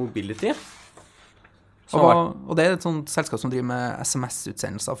Link Mobility. Og det er et sånt selskap som driver med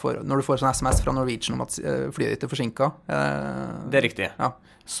SMS-utsendelser når du får sånn SMS fra Norwegian om at flyet ditt er forsinket. Det er riktig. Ja.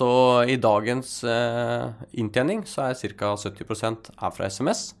 Så i dagens inntjening så er ca. 70% fra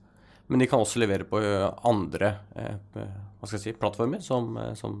SMS, men de kan også levere på andre plattformer, som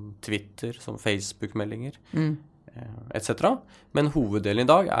Twitter, som Facebook-meldinger, etc. Men hoveddelen i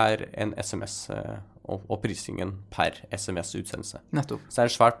dag er en SMS og prisingen per SMS-utsendelse. Nettopp. Så det er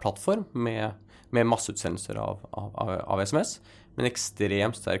en svært plattform med masseutsendelser av SMS, men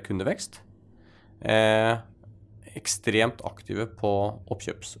ekstremt sterk kundevekst. Ekstremt aktive på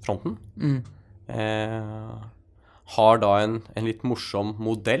oppkjøpsfronten. Har da en litt morsom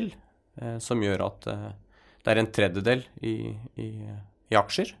modell som gjør at det er en tredjedel i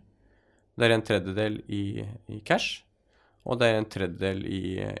aksjer, det er en tredjedel i cash, og det er en tredjedel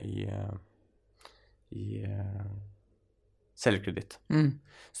i selvkreditt.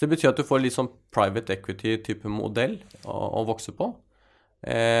 Så det betyr at du får litt sånn private equity-type modell å vokse på.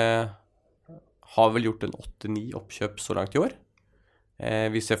 Har vel gjort en 8-9 oppkjøp så langt i år.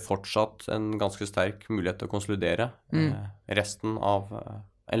 Vi ser fortsatt en ganske sterk mulighet til å konsolidere resten av,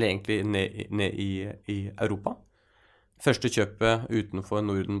 eller egentlig ned i Europa. Første kjøpet utenfor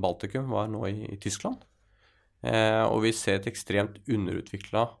Norden-Baltikum var nå i Tyskland. Og vi ser et ekstremt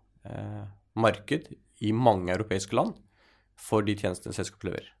underutviklet marked i mange europeiske land for de tjenestene selskapet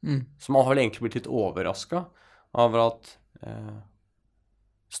leverer. Så man har vel egentlig blitt litt overrasket over at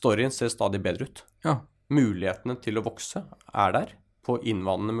storyen ser stadig bedre ut. Ja. Mulighetene til å vokse er der på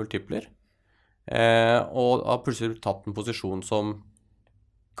innvandrende multipler, og har plutselig tatt en posisjon som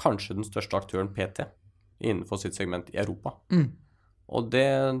kanskje den største aktøren PT innenfor sitt segment i Europa. Og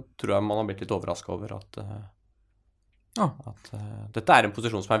det tror jeg man har blitt litt overrasket over at dette er en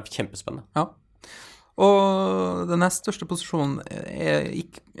posisjon som er kjempespennende. Ja. Og den nest største posisjonen er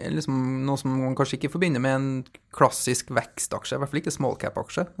liksom noe som man kanskje ikke forbinder med en klassisk vekstaksje, i hvert fall ikke small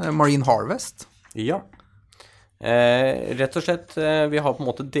cap-aksje. Marine Harvest. Ja. Rett og slett, vi har på en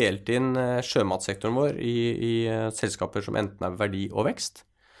måte delt inn sjømatsektoren vår i selskaper som enten er verdi og vekst.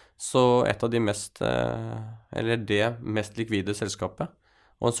 Så et av de eller det mest likvide selskapet,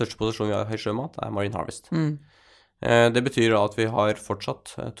 og en største posisjon vi har i sjømat, er Marine Harvest. Det betyr da at vi har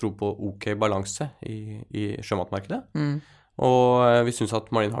fortsatt tro på ok balanse i sjømatmarkedet, og vi synes at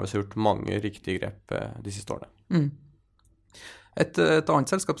Marine Harvest har gjort mange riktige grep de siste årene. Et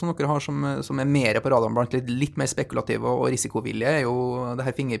annet selskap som dere har som er mer på radaren blant litt mer spekulative og risikovillige, er jo det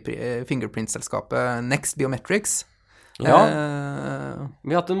her fingerprint-selskapet Next Biometrics. Ja,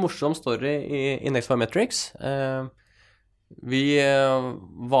 vi har hatt en morsom story i Next Biometrics. Vi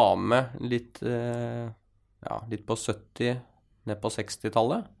var med litt på 70, ned på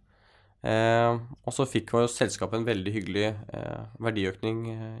 60-tallet. Og så fikk jo selskapet en veldig hyggelig verdiøkning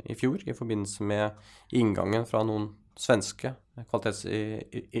i fjor i forbindelse med inngangen fra noen svenske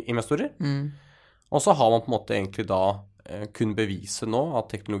kvalitetsinvestorer. Og så har man på en måte egentlig da kun bevise nå at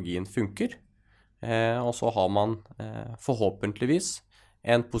teknologien funker. Og så har man forhåpentligvis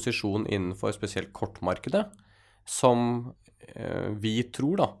en posisjon innenfor spesielt kortmarkedet som vi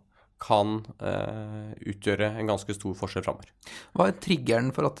tror da kan utgjøre en ganske stor forskjell fremover. Hva er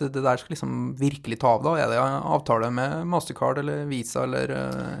triggeren for at det der skal liksom virkelig ta av da? Er det avtale med Mastercard eller Visa eller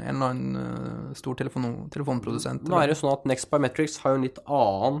en eller annen stor telefonprodusent? Nå er det sånn at Next Biometrics har jo en litt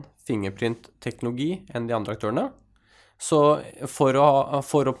annen fingerprint-teknologi enn de andre aktørene. Så for å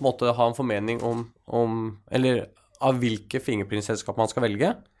på en måte ha en formening eller av hvilke fingerprint-selskap man skal velge,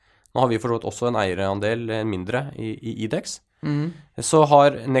 nå har vi forstått også en eierandel mindre i IDEX, så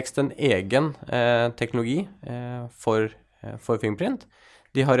har Next en egen teknologi for fingerprint.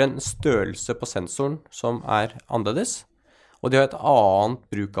 De har en størrelse på sensoren som er annerledes, og de har et annet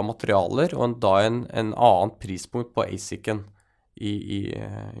bruk av materialer, og da en annen prispunkt på ASIC-en i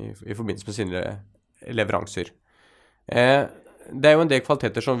forbindelse med sine leveranser. Det er jo en del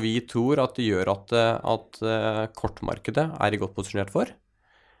kvaliteter som vi tror at det gjør at kortmarkedet er i godt posisjonert for.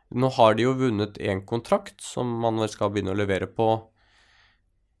 Nå har de jo vunnet en kontrakt som man skal begynne å levere på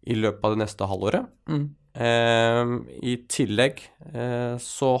i løpet av det neste halvåret. I tillegg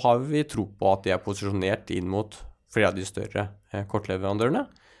så har vi tro på at de er posisjonert inn mot flere av de større kortleverandørene.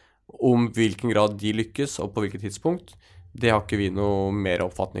 Om hvilken grad de lykkes og på hvilket tidspunkt, det har ikke vi noe mer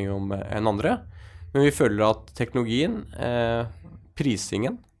oppfatning om enn andre. Men vi føler at teknologien,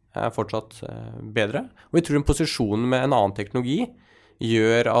 prisingen, er fortsatt bedre. Og vi tror en posisjon med en annen teknologi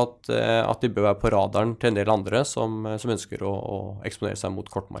gjør at de bør være på radaren til en del andre som ønsker å eksponere seg mot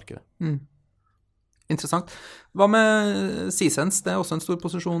kortmarkedet. Interessant. Hva med Seasense? Det er også en stor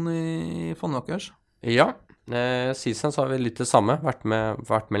posisjon i fondet deres. Ja, Seasense har vi litt det samme, vært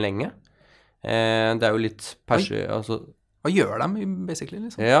med lenge. Det er jo litt Hva gjør de, basically?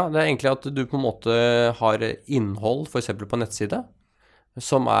 Liksom? Ja, det er egentlig at du på en måte har innhold, for eksempel på nettside,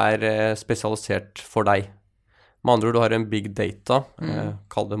 som er spesialisert for deg. Med andre ord, du har en big data,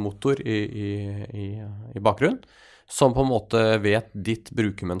 kall det motor, i bakgrunn, som på en måte vet ditt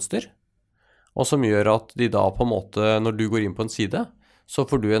brukermønster, og som gjør at de da på en måte, når du går inn på en side, så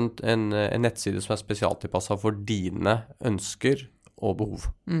får du en nettside som er spesialtilpasset for dine ønsker og behov.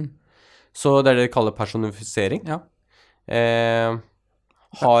 Så det er det de kaller personifisering. Ja.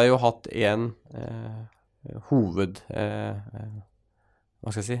 Har jo hatt en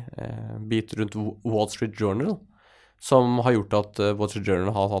bit rundt Wall Street Journal, som har gjort at Wall Street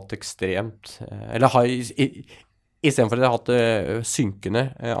Journal har hatt ekstremt, eller har i stedet for at de har hatt synkende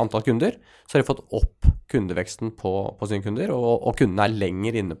antall kunder, så har de fått opp kundeveksten på sine kunder, og kundene er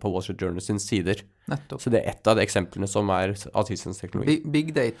lenger inne på Wall Street Journal sine sider. Nettopp. Så det er et av de eksemplene som er av Seasense teknologi.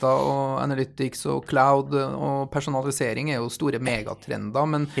 Big data og analytics og cloud og personalisering er jo store megatrender,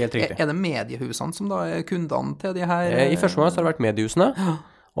 men er det mediehusene som da er kundene til de her? I første gang så har det vært mediehusene,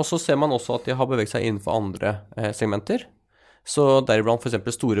 og så ser man også at de har beveget seg innenfor andre segmenter. Så deriblant for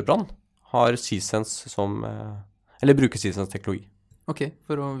eksempel Storebrand har Seasense eller bruker Seasense teknologi. Ok,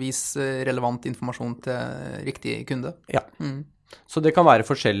 for å vise relevant informasjon til riktig kunde. Ja. Så det kan være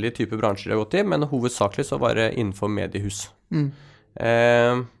forskjellige typer bransjer de har gått i, men hovedsakelig så var det innenfor mediehus.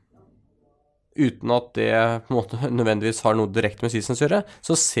 Uten at det på en måte nødvendigvis har noe direkte med Seasense å gjøre,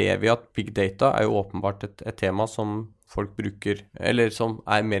 så ser vi at big data er jo åpenbart et tema som folk bruker, eller som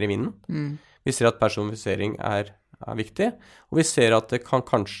er mer i vinden. Vi ser at personifisering er viktig, og vi ser at det kan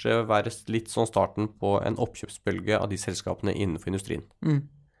kanskje være litt sånn starten på en oppkjøpsbølge av de selskapene innenfor industrien.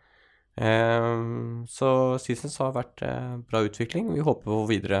 Så Seasense har vært bra utvikling. Vi håper på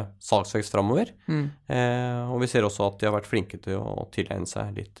videre salgsvekst fremover, og vi ser også at de har vært flinke til å tilegne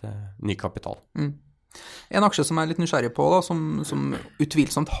seg litt ny kapital. En aksje som jeg er litt nysgjerrig på, da, som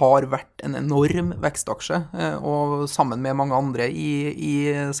utvilsomt har vært en enorm vekstaksje, og sammen med mange andre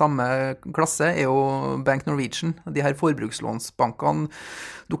i samme klasse, er jo Bank Norwegian. De her forbrukslånsbankene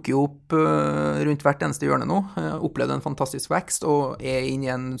dukker jo opp rundt hvert eneste hjørne nå. Opplevde en fantastisk vekst og er inne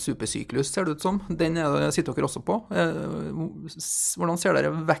i en supersyklus, ser det ut som. Den sitter dere også på. Hvordan ser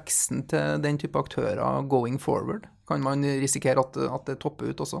dere veksten til den type aktører going forward? Kan man risikere at det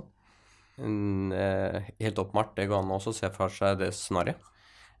topper ut også? Helt oppmart, det går an også å se for seg det scenariet.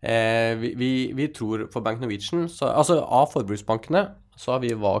 Vi tror for Bank Norwegian, altså av forbruksbankene, så har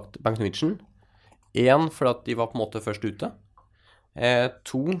vi valgt Bank Norwegian. 1, fordi at de var på en måte først ute.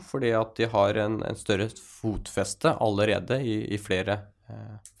 2, fordi at de har en større fotfeste allerede i flere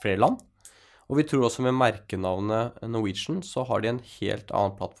land. Og vi tror også med merkenavnet Norwegian, så har de en helt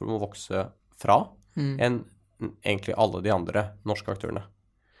annen plattform å vokse fra enn egentlig alle de andre norske aktørene.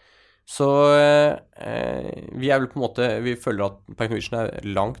 Så vi er vel på en måte, vi føler at Bank Norwegian er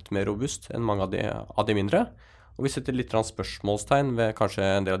langt mer robust enn mange av de mindre, og vi setter litt spørsmålstegn ved kanskje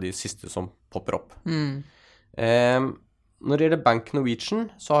en del av de siste som popper opp. Når det gjelder Bank Norwegian,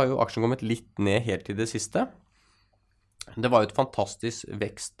 så har jo aksjen kommet litt ned helt i det siste. Det var jo et fantastisk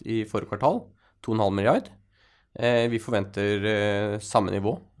vekst i forrige kvartal, 2,5 milliard. Vi forventer samme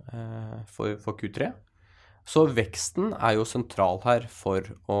nivå for Q3. Så veksten er jo sentral her for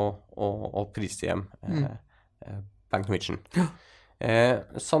å prise hjem Bank Norwegian. Ja.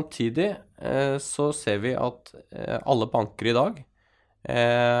 Samtidig så ser vi at alle banker i dag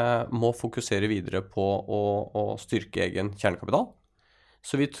må fokusere videre på å styrke egen kjernekapital.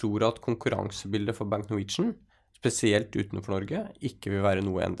 Så vi tror at konkurransebildet for Bank Norwegian, spesielt utenfor Norge, ikke vil være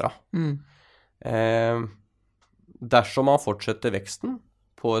noe endret. Dersom man fortsetter veksten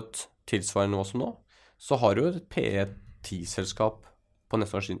på et tilsvarende nivå som nå, så har jo et PE10-selskap på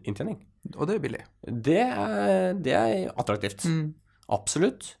neste års inntjening. Og det er billig. Det er attraktivt.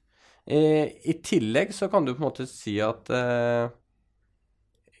 Absolutt. I tillegg så kan du på en måte si at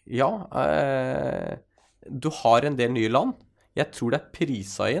du har en del nye land. Jeg tror det er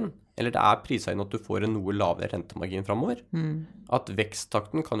priset inn at du får en noe lavere rentemargin fremover. At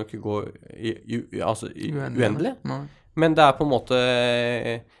veksttakten kan jo ikke gå uendelig. Nei. Men det er på en måte,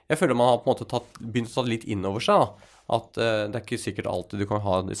 jeg føler man har på en måte begynt å ta litt inn over seg, da. At det er ikke sikkert alltid du kan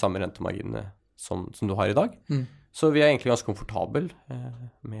ha de samme rentemarginene som du har i dag. Så vi er egentlig ganske komfortabel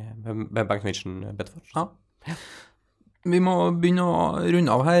med Bank Norwegian Bedford. Ja. Vi må begynne å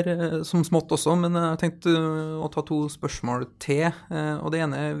runde av her som smått også, men jeg tenkte å ta 2 spørsmål til. Og det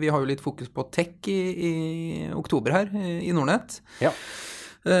ene, vi har jo litt fokus på tech i oktober her i Nordnett. Ja.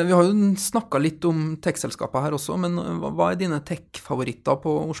 Vi har jo snakket litt om tech-selskapet her også, men hva er dine tech-favoritter på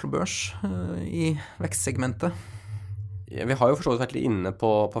Oslo Børs i vekstsegmentet? Vi har jo forstått vært litt inne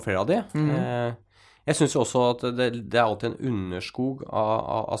på flere av de. Jeg synes jo også at det er alltid en underskog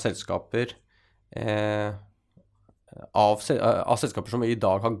av selskaper, av selskaper som i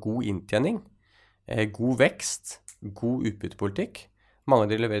dag har god inntjening, god vekst, god utbyttepolitikk. Mange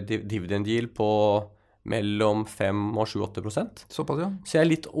av de leverer dividend yield på mellom 5 og 7-8%. Såpass, ja. Så jeg er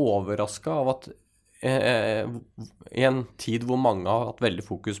litt overrasket av at i en tid hvor mange har hatt veldig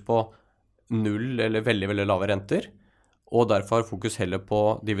fokus på null eller veldig, veldig lave renter, og derfor har fokus heller på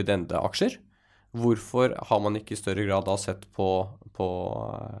dividendeaksjer, hvorfor har man ikke i større grad da sett på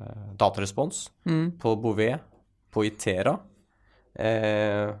datarespons, på Bouvet, på Itera?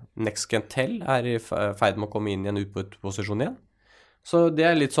 NextGenTel er i ferd med å komme inn i en utbytteposisjon igjen. Så det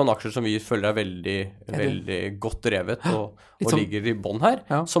er litt sånne aksjer som vi føler er veldig godt drevet og ligger i bånn her.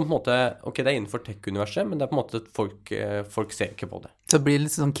 Ja. Som på en måte, ok, det er innenfor tech-universet, men det er på en måte folk ser ikke på det. Så det blir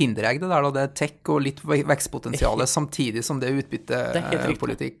litt sånn kinderegg det der, da. Det er tech og litt vekstpotensialet samtidig som det er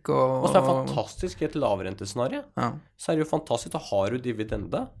utbyttepolitikk. Og så er det fantastisk i et lavrentescenario. Ja. Så er det jo fantastisk, da har du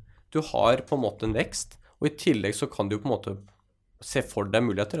dividende. Du har på en måte en vekst, og i tillegg så kan du på en måte se for deg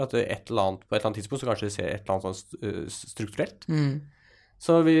muligheter, at på et eller annet tidspunkt så kanskje ser et eller annet sånn strukturelt.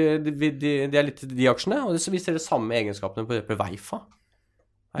 Så det er litt de aksjene, og vi ser det samme egenskapene på Veifa.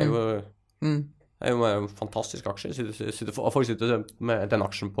 Det er jo en fantastisk aksje. Folk sitter med den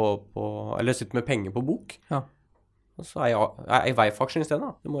aksjen eller sitter med penger på bok. Ja. Og så er Veifa-aksjen i stedet,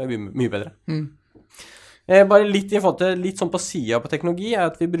 da. Det må jo bli mye bedre. Bare litt i forhold til, litt sånn på siden på teknologi, er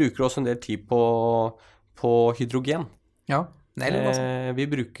at vi bruker også en del tid på hydrogen. Ja. Nell, altså. Vi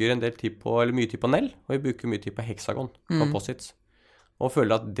bruker en del tid mye tid på Nell, og vi bruker mye tid på Hexagon, composites. Og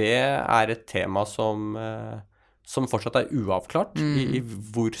føler at det er et tema som fortsatt er uavklart i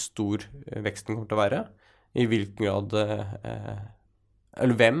hvor stor veksten kommer til å være, i hvilken grad,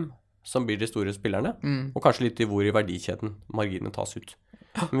 eller hvem som blir de store spillerne, og kanskje litt i hvor i verdikjeden marginene tas ut.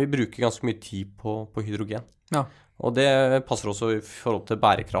 Men vi bruker ganske mye tid på hydrogen. Ja. Og det passer også i forhold til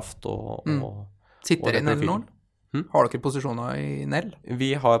bærekraft og Sitter og i Nell nå? Hm? Har dere posisjoner i Nell? Vi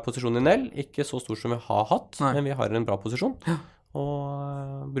har posisjon i Nell, ikke så stor som vi har hatt, Nei. men vi har en bra posisjon.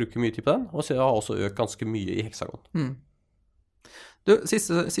 Og bruker mye tid på den, og så har også økt ganske mye i Hexagon. Du,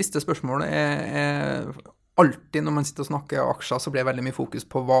 siste spørsmål er alltid når man sitter og snakker aksjer, så blir det veldig mye fokus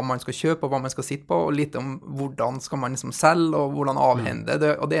på hva man skal kjøpe og hva man skal sitte på, og litt om hvordan skal man liksom selge og hvordan avhende det.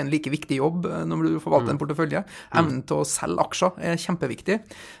 Og det er en like viktig jobb når du forvalter en portefølje. Evnen til å selge aksjer er kjempeviktig.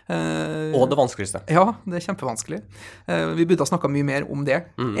 Og det vanskeligste. Ja, det er kjempevanskelig. Vi burde ha snakket mye mer om det,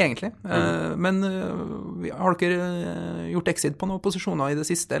 egentlig. Men har dere gjort exit på noen posisjoner i det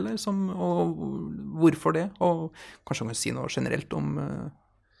siste, eller? Og hvorfor det? Og kanskje man kan si noe generelt om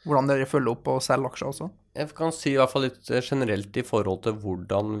hvordan dere følger opp og selger aksjer også? Jeg kan si i hvert fall litt generelt i forhold til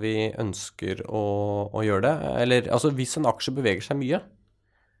hvordan vi ønsker å gjøre det. Eller, altså hvis en aksje beveger seg mye,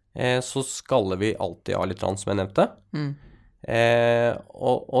 så skaller vi alltid av litt, som jeg nevnte.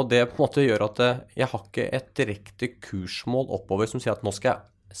 Og det på en måte gjør at jeg har ikke et direkte kursmål oppover som sier at nå skal jeg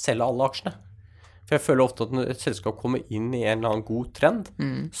selge alle aksjene. For jeg føler ofte at når et selskap kommer inn i en eller annen god trend,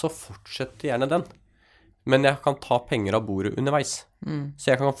 så fortsetter gjerne den. Men jeg kan ta penger av bordet underveis. Så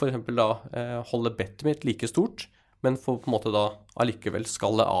jeg kan for eksempel da holde bettet mitt like stort, men få på en måte da allikevel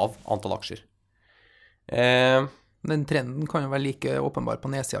skalle av antall aksjer. Den trenden kan jo være like åpenbar på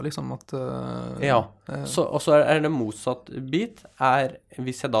nedsida, liksom, at... Ja, og så er det motsatt bit,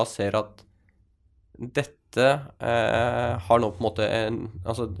 hvis jeg da ser at dette har nå på en måte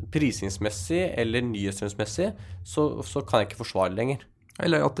altså prisingsmessig eller nyhetsstrømsmessig, så kan jeg ikke forsvare lenger.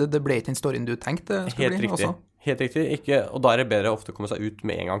 Eller at det ble ikke den storyen du tenkte det skulle bli også. Helt riktig. Og da er det bedre ofte å komme seg ut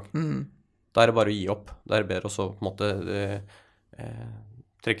med en gang. Da er det bare å gi opp. Da er det bedre å så på en måte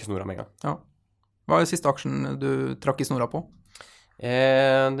trekke snora med en gang. Ja. Hva er den siste aksjen du trakk i snora på?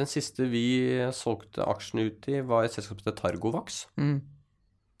 Den siste vi solgte aksjen ut i var et selskap til Targovax.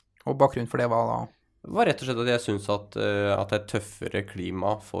 Og bakgrunnen for det var da? Det var rett og slett at jeg synes at det er et tøffere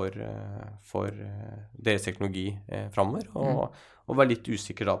klima for deres teknologi fremover, og var litt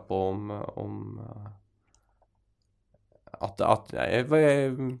usikker da på om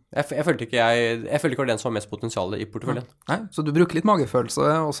jeg følte ikke det var den som var mest potensial i porteføljen. Nei, så du bruker litt magefølelse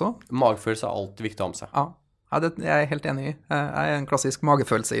også? Magefølelse er alltid viktig å ha med seg. Ja, det er jeg helt enig i. Jeg er en klassisk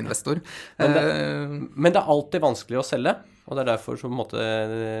magefølelseinvestor. Men det er alltid vanskelig å selge, og det er derfor så på en måte...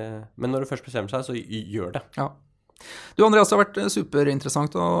 Men når du først bestemmer seg, så gjør det. Ja. Du, Andreas, det har vært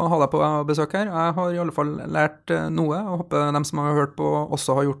superinteressant å ha deg på besøk her. Jeg har i alle fall lært noe, og håper dem som har hørt på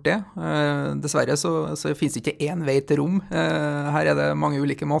også har gjort det. Dessverre så finnes det ikke én vei til rom. Her er det mange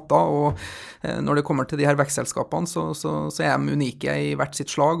ulike måter, og når det kommer til de her vekstselskapene, så er de unike i hvert sitt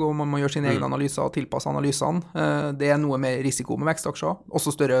slag, og man må gjøre sine egne analyser og tilpasse analysene. Det er noe mer risiko med vekstaksjer,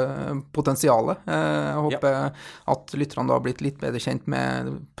 også større potensiale. Jeg håper at lytterne da har blitt litt bedre kjent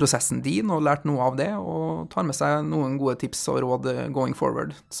med prosessen din, og lært noe av det, og tar med seg noen gode tips og råd going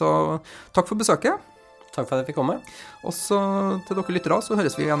forward. Så takk for besøket. Takk for at jeg fikk komme. Og så til dere lyttere, så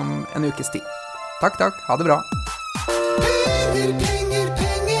høres vi gjennom en ukes tid. Takk. Ha det bra. Penger, penger,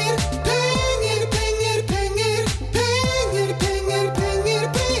 penger. Penger, penger, penger. Penger, penger, penger,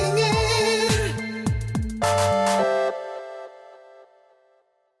 penger.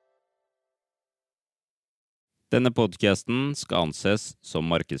 Denne podcasten skal anses som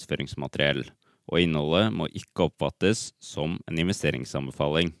markedsføringsmateriell, og innholdet må ikke oppfattes som en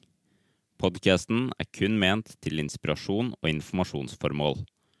investeringsanbefaling. Podcasten er kun ment til inspirasjon og informasjonsformål.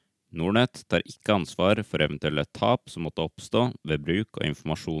 Nordnett tar ikke ansvar for eventuelle tap som måtte oppstå ved bruk av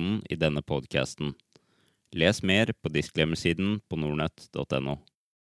informasjonen i denne podcasten. Les mer på disclaimer-siden på nordnett.no.